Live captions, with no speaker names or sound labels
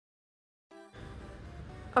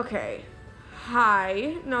Okay.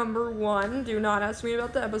 Hi, number one. Do not ask me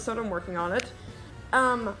about the episode. I'm working on it.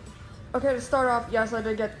 Okay, to start off, yes, I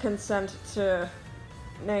did get consent to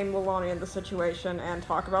name Lilani in the situation and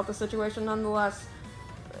talk about the situation nonetheless.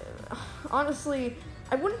 Honestly,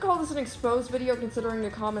 I wouldn't call this an exposed video considering the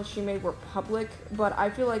comments she made were public, but I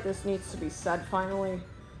feel like this needs to be said finally.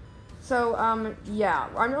 So, yeah,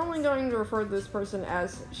 I'm only going to refer to this person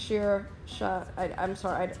as Cherisha, I'm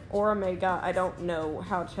sorry, or Omega. I don't know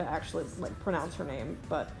how to actually, pronounce her name,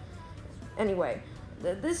 but anyway.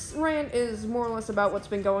 This rant is more or less about what's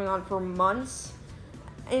been going on for months,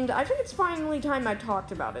 and I think it's finally time I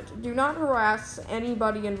talked about it. Do not harass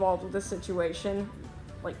anybody involved with this situation.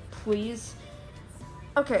 Please.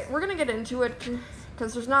 Okay, we're gonna get into it,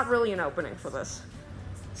 because there's not really an opening for this.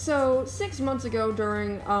 So, 6 months ago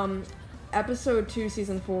during, episode 2,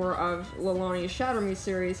 season 4 of Lilani's Shatter Me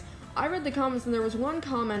series, I read the comments and there was one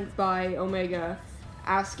comment by Omega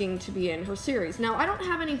asking to be in her series. Now, I don't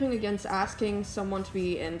have anything against asking someone to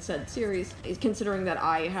be in said series, considering that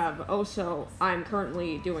I have also, I'm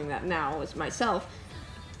currently doing that now as myself,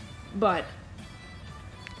 but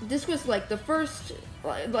this was, the first,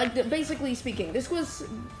 basically speaking, this was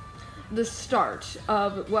the start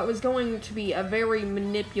of what was going to be a very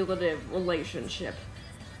manipulative relationship.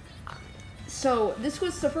 So, this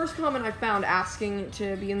was the first comment I found asking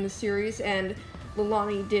to be in the series, and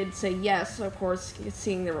Lilani did say yes, of course,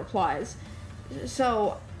 seeing the replies.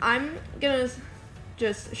 So, I'm gonna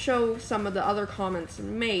just show some of the other comments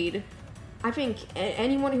made. I think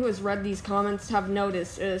anyone who has read these comments have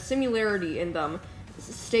noticed a similarity in them,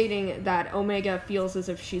 stating that Omega feels as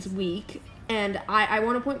if she's weak. And I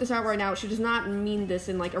want to point this out right now. She does not mean this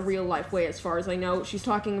in, a real-life way, as far as I know. She's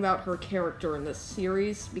talking about her character in this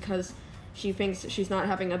series, because she thinks she's not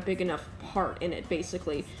having a big enough part in it,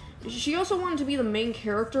 basically. She also wanted to be the main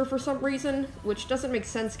character for some reason, which doesn't make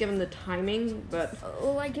sense given the timing, but...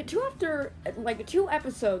 two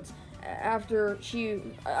episodes after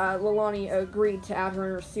Lilani agreed to add her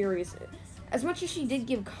in her series, as much as she did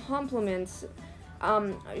give compliments,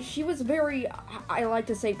 she was very, I like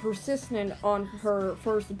to say, persistent on her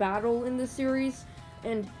first battle in the series,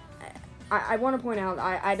 and I want to point out,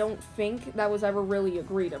 I don't think that was ever really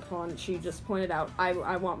agreed upon. She just pointed out,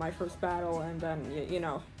 I want my first battle, and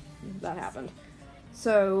then, that happened.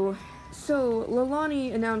 So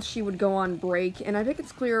Lilani announced she would go on break, and I think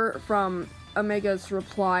it's clear from Omega's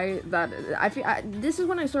reply that this is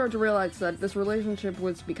when I started to realize that this relationship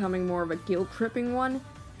was becoming more of a guilt-tripping one.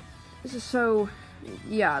 So,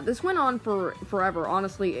 yeah, this went on for forever,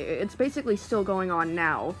 honestly. It's basically still going on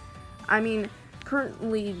now. I mean,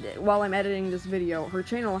 currently, while I'm editing this video, her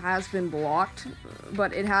channel has been blocked,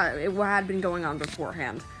 but it had been going on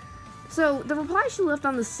beforehand. So, the replies she left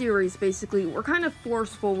on the series, basically, were kind of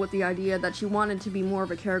forceful with the idea that she wanted to be more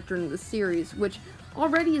of a character in the series, which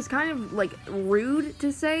already is kind of, rude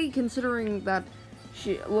to say, considering that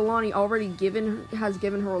Lilani already has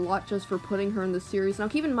given her a lot just for putting her in the series. Now,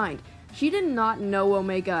 keep in mind, she did not know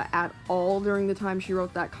Omega at all during the time she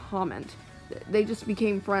wrote that comment. They just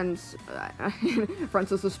became friends.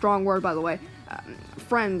 Friends is a strong word, by the way.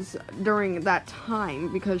 Friends during that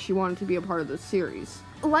time because she wanted to be a part of the series.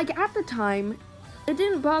 At the time, it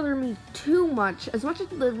didn't bother me too much as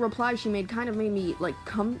the reply she made kind of made me,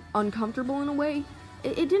 uncomfortable in a way.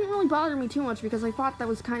 It didn't really bother me too much because I thought that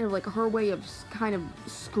was kind of, her way of kind of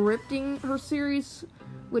scripting her series,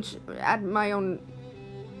 which, at my own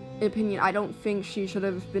opinion, I don't think she should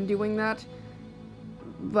have been doing that.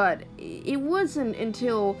 But it wasn't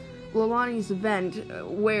until Lilani's event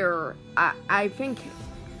where I think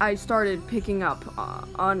I started picking up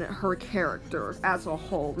on her character as a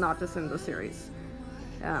whole, not just in the series.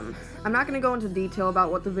 I'm not going to go into detail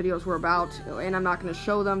about what the videos were about, and I'm not going to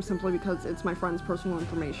show them simply because it's my friend's personal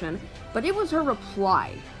information, but it was her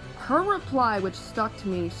reply. Her reply which stuck to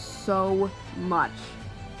me so much.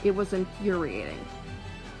 It was infuriating.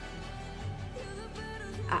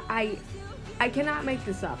 I cannot make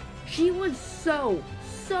this up. She was so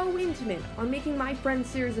intimate on making my friend's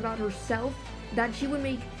series about herself that she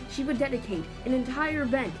would dedicate an entire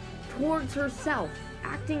event towards herself,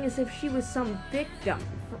 acting as if she was some victim.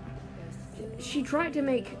 She tried to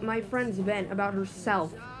make my friend's event about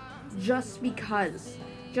herself just because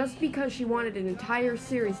she wanted an entire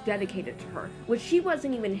series dedicated to her, which she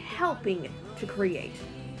wasn't even helping to create.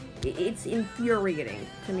 It's infuriating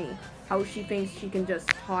to me how she thinks she can just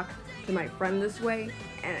talk to my friend this way,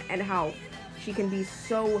 and how she can be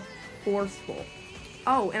so forceful.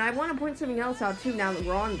 Oh, and I want to point something else out too now that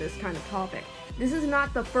we're on this kind of topic. This is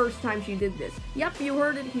not the first time she did this. Yep, you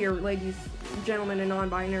heard it here, ladies, gentlemen, and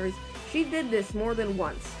non-binaries. She did this more than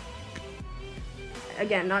once.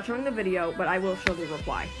 Again, not showing the video, but I will show the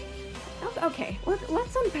reply. Okay,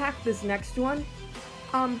 let's unpack this next one.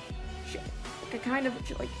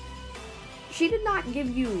 She did not give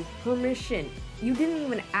you permission. You didn't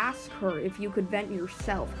even ask her if you could vent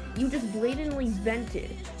yourself. You just blatantly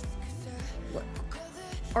vented. What?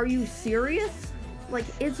 Are you serious? Like,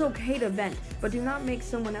 it's okay to vent, but do not make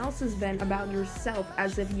someone else's vent about yourself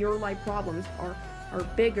as if your life problems are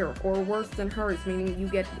bigger or worse than hers, meaning you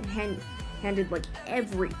get handed, like,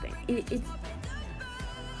 everything. It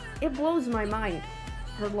blows my mind,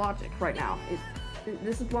 her logic right now.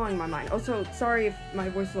 This is blowing my mind. Also, sorry if my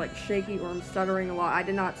voice is, like, shaky or I'm stuttering a lot. I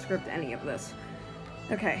did not script any of this.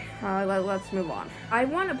 Okay, let's move on. I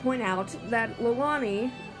want to point out that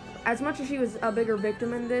Leilani, as much as she was a bigger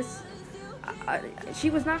victim in this, she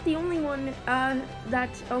was not the only one that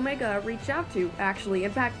Omega reached out to, actually.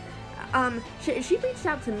 In fact, she reached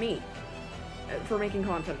out to me for making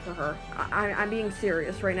content for her. I'm being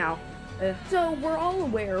serious right now. So, we're all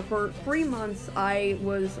aware, for 3 months I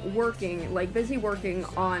was working, like, busy working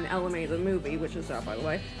on LMA the movie, which is out, by the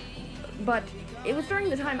way. But it was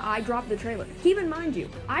during the time I dropped the trailer. Keep in mind,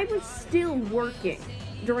 I was still working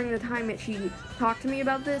during the time that she talked to me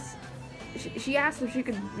about this. She asked if she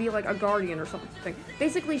could be, like, a guardian or something.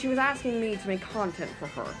 Basically, she was asking me to make content for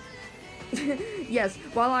her. Yes,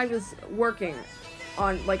 while I was working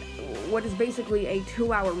on, like, what is basically a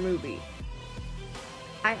 2-hour movie.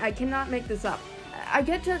 I cannot make this up. I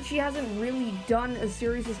get that she hasn't really done a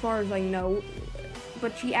series as far as I know,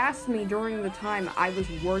 but she asked me during the time I was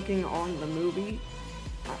working on the movie.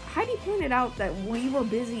 Heidi pointed out that we were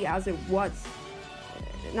busy as it was.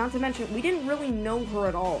 Not to mention, we didn't really know her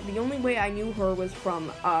at all. The only way I knew her was from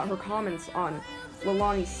her comments on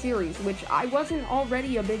Leilani's series, which I wasn't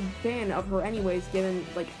already a big fan of her anyways, given,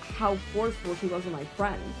 like, how forceful she was with my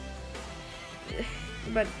friend.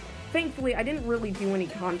 But thankfully, I didn't really do any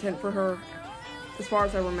content for her, as far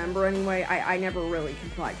as I remember anyway. I never really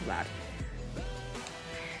complied to that.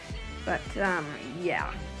 But,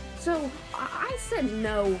 yeah. So, I said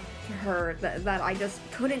no to her, that I just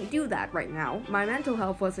couldn't do that right now. My mental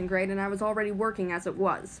health wasn't great, and I was already working as it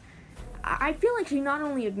was. I feel like she not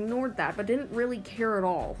only ignored that, but didn't really care at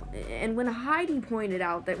all. And when Heidi pointed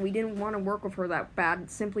out that we didn't want to work with her that bad,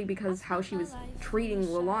 simply because how she was treating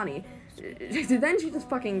Leilani, then she just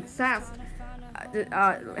fucking sassed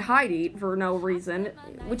Heidi for no reason,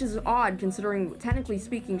 which is odd considering, technically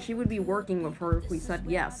speaking, she would be working with her if we said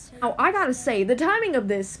yes. Now, I gotta say, the timing of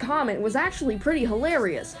this comment was actually pretty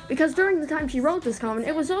hilarious, because during the time she wrote this comment,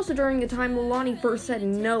 it was also during the time Leilani first said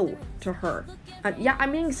no to her. Yeah,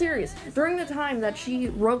 I'm being serious. During the time that she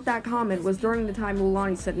wrote that comment was during the time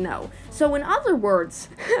Leilani said no. So in other words,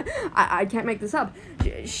 I can't make this up,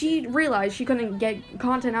 she realized she couldn't get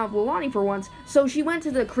content out of Leilani for once, so she went to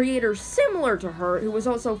the creator similar to her, who was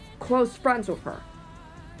also close friends with her.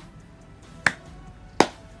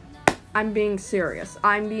 I'm being serious.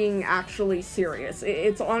 I'm being actually serious.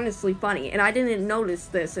 It's honestly funny, and I didn't notice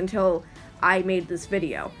this until I made this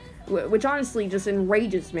video, which honestly just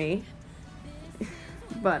enrages me.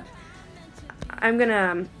 But I'm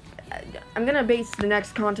gonna base the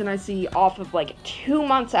next content I see off of, like, 2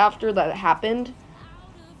 months after that happened.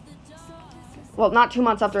 Well, not 2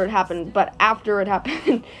 months after it happened, but after it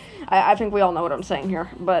happened. I think we all know what I'm saying here.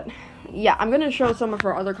 But, yeah, I'm gonna show some of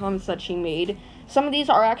her other comments that she made. Some of these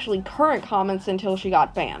are actually current comments until she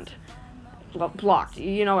got banned. Blocked,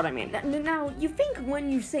 you know what I mean. Now, you think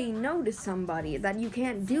when you say no to somebody that you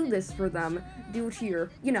can't do this for them due to your,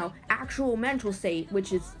 you know, actual mental state,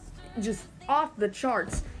 which is just off the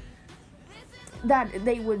charts, that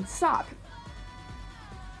they would stop.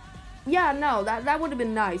 Yeah, no, that would have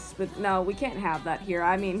been nice, but no, we can't have that here.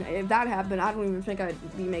 I mean, if that happened, I don't even think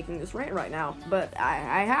I'd be making this rant right now, but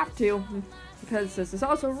I have to, because this has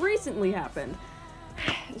also recently happened.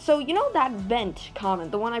 So, you know that vent comment,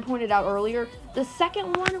 the one I pointed out earlier? The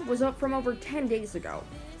second one was up from over 10 days ago.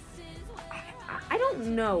 I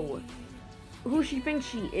don't know who she thinks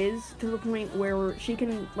she is, to the point where she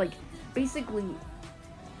can, like, basically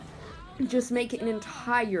just make an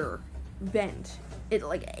entire vent.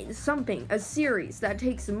 A series that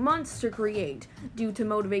takes months to create due to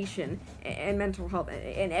motivation and mental health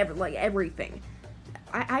and everything.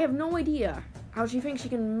 I have no idea how she thinks she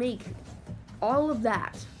can make all of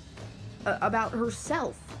that about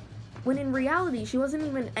herself, when in reality she wasn't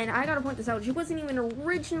even, and I gotta point this out, she wasn't even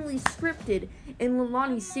originally scripted in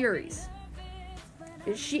Leilani's series.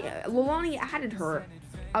 Leilani added her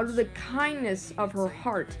out of the kindness of her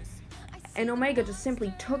heart, and Omega just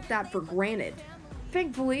simply took that for granted.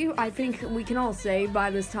 Thankfully, I think we can all say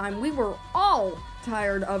by this time we were all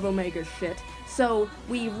tired of Omega's shit, So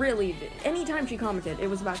we really, anytime she commented, it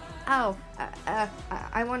was about, oh,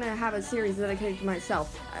 I want to have a series dedicated to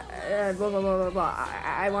myself, blah, blah, blah, blah, blah,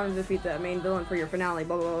 I want to defeat the main villain for your finale,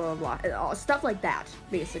 blah, blah, blah, blah, stuff like that,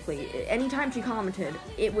 basically. Anytime she commented,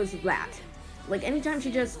 it was that. Like, anytime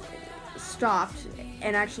she just stopped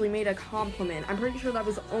and actually made a compliment, I'm pretty sure that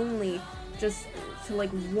was only just to, like,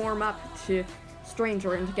 warm up to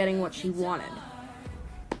Stranger into getting what she wanted.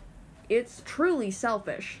 It's truly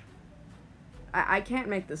selfish. I can't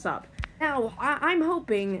make this up. Now, I'm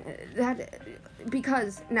hoping that,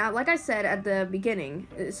 because, now, like I said at the beginning,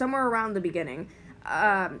 somewhere around the beginning,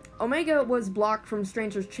 Omega was blocked from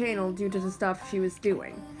Stranger's channel due to the stuff she was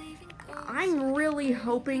doing. I'm really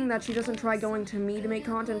hoping that she doesn't try going to me to make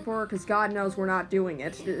content for her, because God knows we're not doing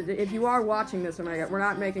it. If you are watching this, Omega, we're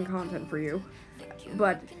not making content for you.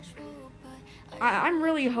 But I'm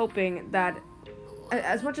really hoping that,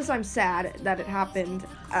 as much as I'm sad that it happened,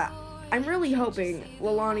 I'm really hoping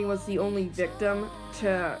Leilani was the only victim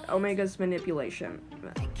to Omega's manipulation.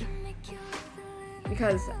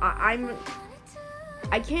 Because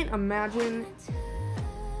I can't imagine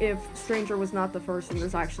if Stranger was not the first and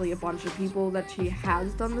there's actually a bunch of people that she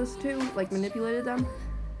has done this to, like manipulated them.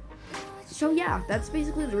 So yeah, that's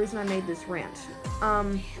basically the reason I made this rant.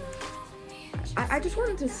 I just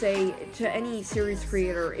wanted to say to any series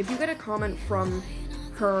creator, if you get a comment from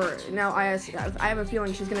her, now I have a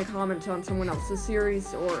feeling she's going to comment on someone else's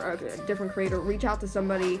series or a different creator, reach out to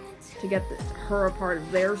somebody to get her a part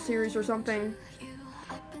of their series or something.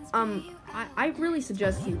 I really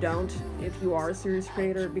suggest you don't if you are a series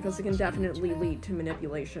creator, because it can definitely lead to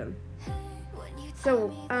manipulation.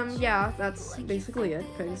 So, yeah, that's basically it.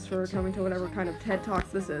 Thanks for coming to whatever kind of TED Talk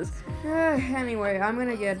this is. Anyway, I'm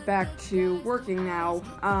gonna get back to working now.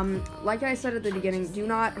 Like I said at the beginning, do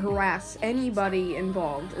not harass anybody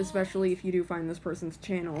involved, especially if you do find this person's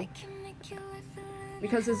channel.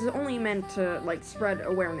 Because this is only meant to, like, spread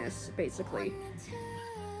awareness, basically.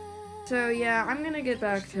 So, yeah, I'm gonna get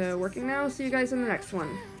back to working now. See you guys in the next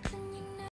one.